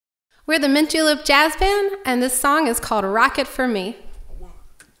We're the Mint Julep Jazz Band, and this song is called Rock It For Me. One,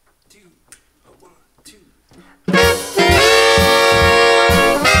 two, one, two.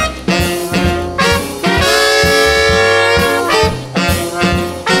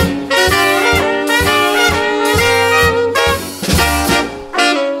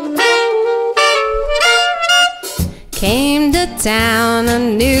 Came to town, a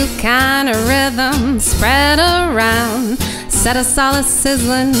new kind of rhythm spread around, set us all a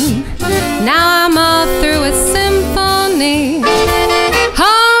sizzling. Now I'm all through with symphony.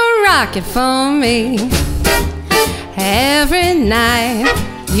 Oh, rock it for me. Every night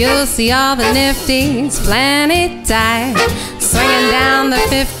you'll see all the nifties plenty tight, swinging down the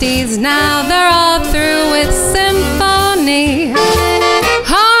 50s. Now they're all through with symphony.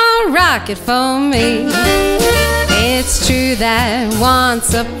 Oh, rock it for me. It's true that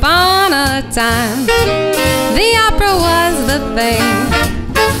once upon a time the opera was the thing,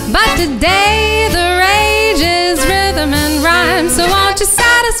 but today the rage is rhythm and rhyme. So won't you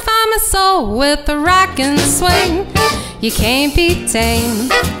satisfy my soul with a rock and swing? You can't be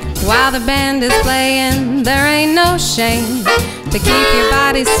tamed while the band is playing. There ain't no shame to keep your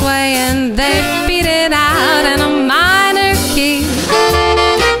body swaying. They beat it out in a minor key.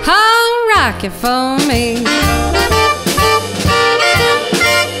 Oh, rock it for me.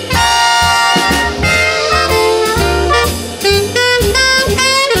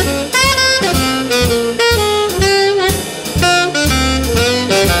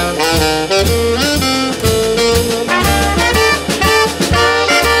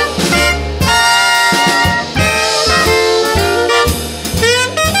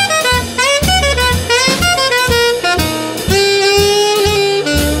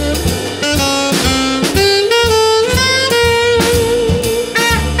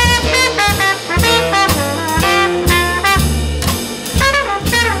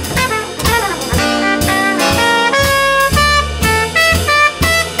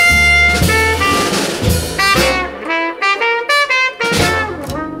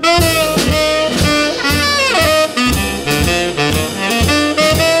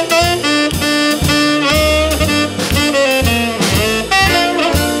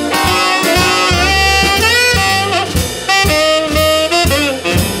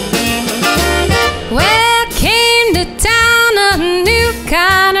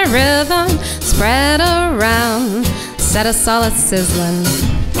 Kind of rhythm spread around, set us all a sizzling.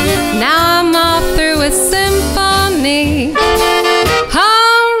 Now I'm all through with symphony.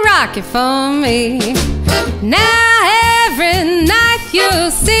 Oh, rock it for me. Now every night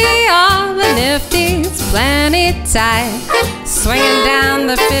you'll see all the nifties plenty tight, swinging down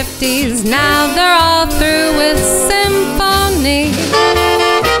the 50s. Now they're all through with symphony.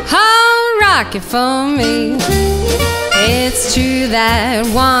 Oh, rock it for me. It's true that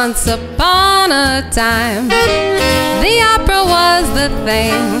once upon a time the opera was the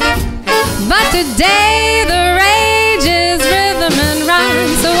thing, but today the rage is rhythm and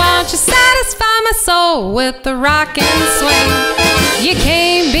rhyme. So won't you satisfy my soul with the rock and swing? You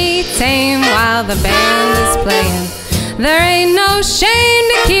can't be tamed while the band is playing. There ain't no shame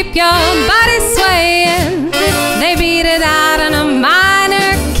to keep your body swaying. They beat it out in a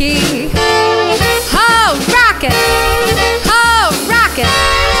minor key. Oh, rock it! Oh,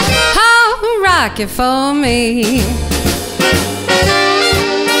 rock it for me.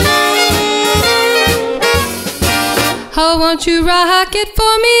 Oh, won't you rock it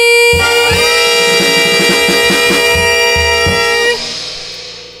for me?